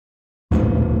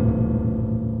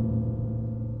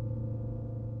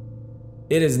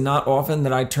It is not often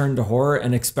that I turn to horror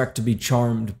and expect to be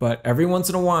charmed, but every once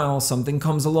in a while something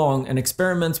comes along and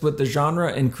experiments with the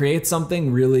genre and creates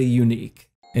something really unique.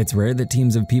 It's rare that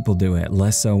teams of people do it,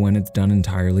 less so when it's done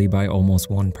entirely by almost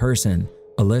one person.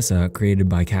 Alisa, created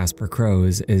by Casper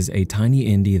Crows, is a tiny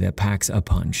indie that packs a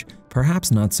punch,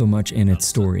 perhaps not so much in its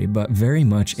story, but very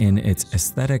much in its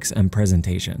aesthetics and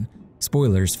presentation.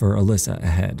 Spoilers for Alisa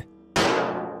ahead.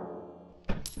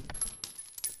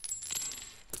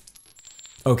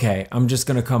 Okay, I'm just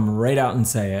gonna come right out and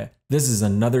say it. This is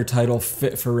another title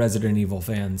fit for Resident Evil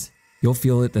fans. You'll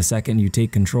feel it the second you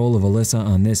take control of Alisa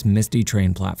on this misty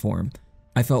train platform.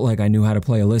 I felt like I knew how to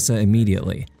play Alisa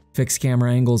immediately. Fixed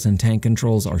camera angles and tank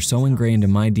controls are so ingrained in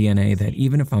my DNA that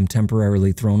even if I'm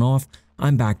temporarily thrown off,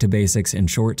 I'm back to basics in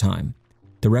short time.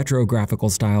 The retro graphical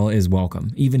style is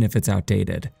welcome, even if it's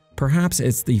outdated. Perhaps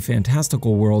it's the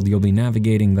fantastical world you'll be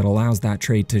navigating that allows that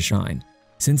trait to shine.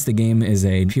 Since the game is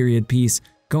a period piece,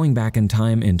 going back in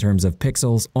time in terms of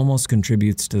pixels almost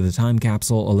contributes to the time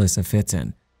capsule Alisa fits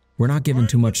in. We're not given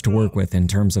too much to work with in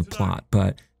terms of plot,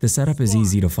 but the setup is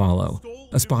easy to follow.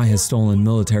 A spy has stolen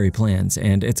military plans,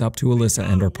 and it's up to Alisa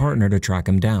and her partner to track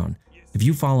him down. If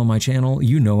you follow my channel,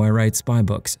 you know I write spy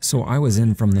books, so I was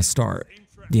in from the start.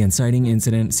 The inciting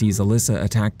incident sees Alisa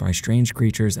attacked by strange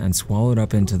creatures and swallowed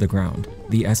up into the ground.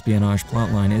 The espionage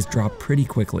plotline is dropped pretty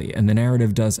quickly, and the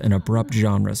narrative does an abrupt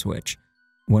genre switch.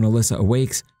 When Alisa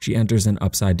awakes, she enters an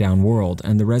upside-down world,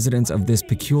 and the residents of this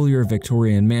peculiar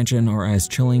Victorian mansion are as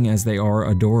chilling as they are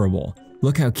adorable.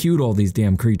 Look how cute all these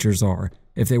damn creatures are.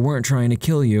 If they weren't trying to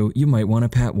kill you, you might want to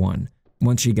pet one.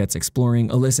 Once she gets exploring,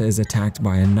 Alisa is attacked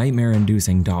by a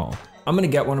nightmare-inducing doll. I'm gonna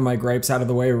get one of my gripes out of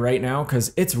the way right now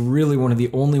because it's really one of the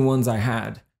only ones I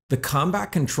had. The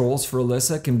combat controls for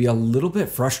Alisa can be a little bit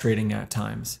frustrating at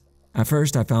times. At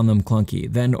first I found them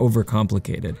clunky, then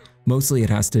overcomplicated. Mostly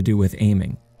it has to do with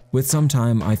aiming. With some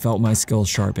time I felt my skills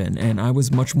sharpen and I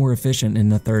was much more efficient in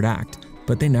the third act,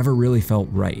 but they never really felt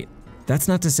right. That's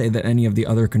not to say that any of the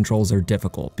other controls are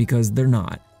difficult, because they're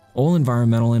not. All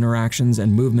environmental interactions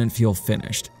and movement feel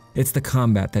finished. It's the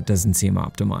combat that doesn't seem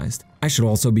optimized. I should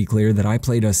also be clear that I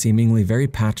played a seemingly very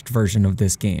patched version of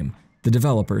this game, the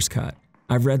developer's cut.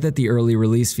 I've read that the early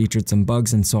release featured some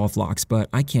bugs and softlocks, but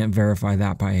I can't verify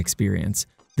that by experience.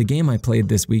 The game I played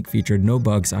this week featured no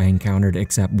bugs I encountered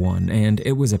except one, and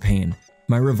it was a pain.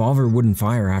 My revolver wouldn't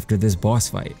fire after this boss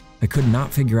fight. I could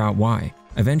not figure out why.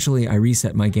 Eventually I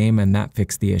reset my game and that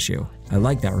fixed the issue. I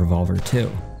like that revolver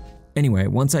too. Anyway,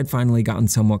 once I'd finally gotten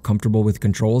somewhat comfortable with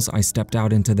controls, I stepped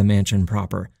out into the mansion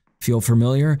proper. Feel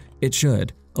familiar? It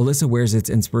should. Alisa wears its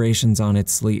inspirations on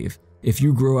its sleeve. If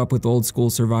you grew up with old school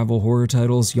survival horror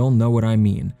titles, you'll know what I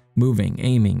mean. Moving,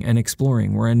 aiming, and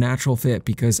exploring were a natural fit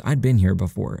because I'd been here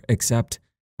before, except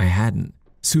I hadn't.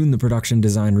 Soon the production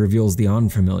design reveals the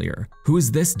unfamiliar. Who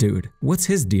is this dude? What's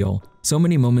his deal? So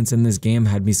many moments in this game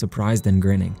had me surprised and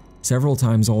grinning. Several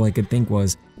times all I could think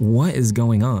was, what is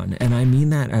going on? And I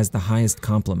mean that as the highest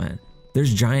compliment.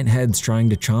 There's giant heads trying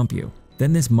to chomp you.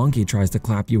 Then this monkey tries to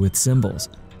clap you with cymbals.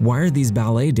 Why are these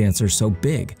ballet dancers so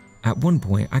big? At one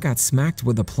point, I got smacked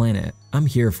with a planet. I'm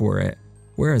here for it.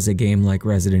 Whereas a game like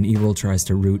Resident Evil tries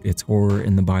to root its horror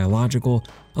in the biological,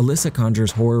 Alisa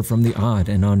conjures horror from the odd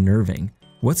and unnerving.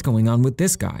 What's going on with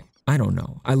this guy? I don't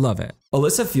know. I love it.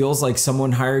 Alisa feels like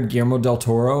someone hired Guillermo del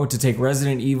Toro to take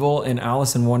Resident Evil and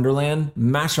Alice in Wonderland,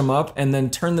 mash them up, and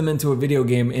then turn them into a video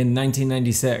game in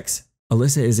 1996.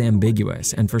 Alisa is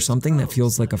ambiguous, and for something that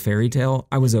feels like a fairy tale,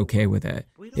 I was okay with it.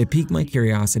 It piqued my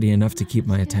curiosity enough to keep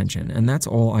my attention, and that's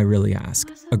all I really ask.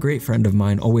 A great friend of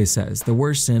mine always says the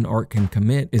worst sin art can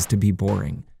commit is to be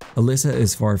boring. Alisa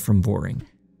is far from boring.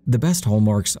 The best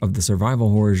hallmarks of the survival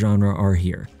horror genre are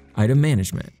here. Item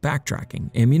management,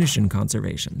 backtracking, ammunition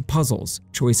conservation, puzzles,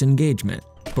 choice engagement,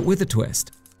 but with a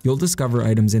twist. You'll discover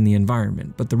items in the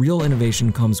environment, but the real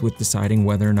innovation comes with deciding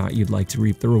whether or not you'd like to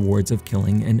reap the rewards of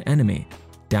killing an enemy.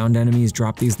 Downed enemies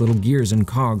drop these little gears and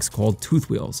cogs called tooth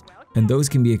wheels, and those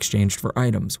can be exchanged for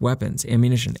items, weapons,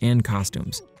 ammunition, and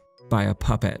costumes. By a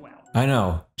puppet. I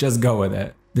know, just go with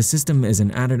it. The system is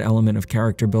an added element of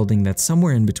character building that's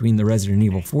somewhere in between the Resident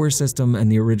Evil 4 system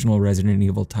and the original Resident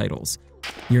Evil titles.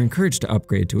 You're encouraged to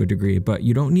upgrade to a degree, but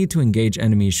you don't need to engage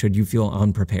enemies should you feel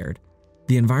unprepared.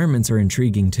 The environments are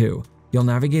intriguing too. You'll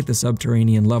navigate the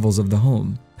subterranean levels of the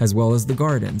home, as well as the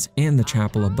gardens and the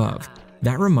chapel above.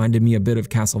 That reminded me a bit of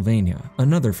Castlevania,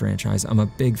 another franchise I'm a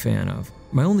big fan of.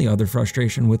 My only other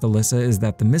frustration with Alisa is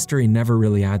that the mystery never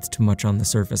really adds too much on the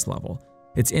surface level.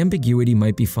 Its ambiguity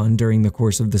might be fun during the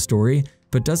course of the story,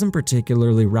 but doesn't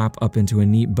particularly wrap up into a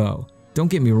neat bow.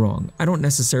 Don't get me wrong, I don't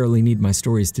necessarily need my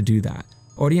stories to do that.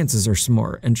 Audiences are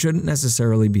smart and shouldn't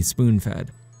necessarily be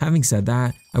spoon-fed. Having said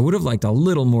that, I would have liked a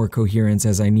little more coherence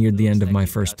as I neared the end of my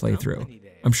first playthrough.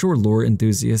 I'm sure lore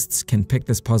enthusiasts can pick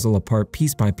this puzzle apart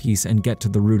piece by piece and get to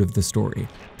the root of the story,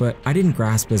 but I didn't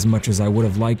grasp as much as I would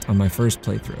have liked on my first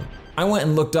playthrough. I went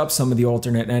and looked up some of the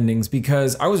alternate endings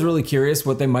because I was really curious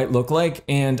what they might look like,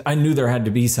 and I knew there had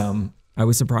to be some. I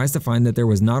was surprised to find that there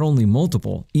was not only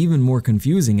multiple, even more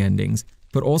confusing endings,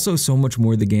 but also so much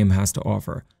more the game has to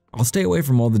offer. I'll stay away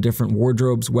from all the different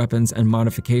wardrobes, weapons, and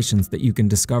modifications that you can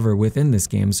discover within this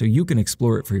game so you can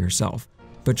explore it for yourself.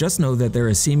 But just know that there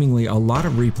is seemingly a lot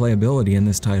of replayability in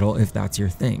this title if that's your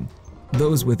thing.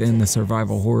 Those within the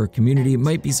survival horror community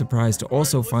might be surprised to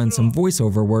also find some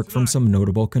voiceover work from some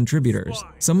notable contributors.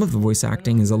 Some of the voice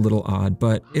acting is a little odd,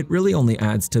 but it really only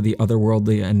adds to the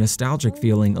otherworldly and nostalgic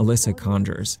feeling Alisa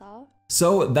conjures.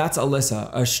 So that's Alisa,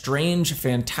 a strange,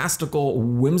 fantastical,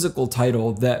 whimsical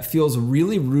title that feels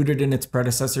really rooted in its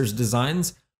predecessor's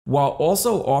designs, while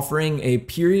also offering a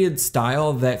period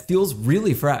style that feels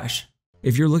really fresh.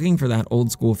 If you're looking for that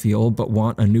old school feel but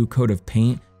want a new coat of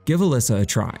paint, give Alisa a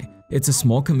try. It's a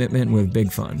small commitment with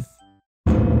big fun.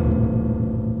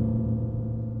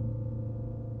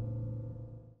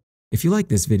 If you like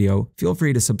this video, feel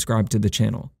free to subscribe to the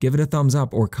channel, give it a thumbs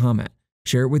up or comment,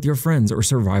 share it with your friends or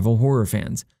survival horror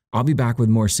fans. I'll be back with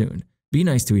more soon. Be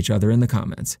nice to each other in the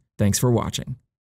comments. Thanks for watching.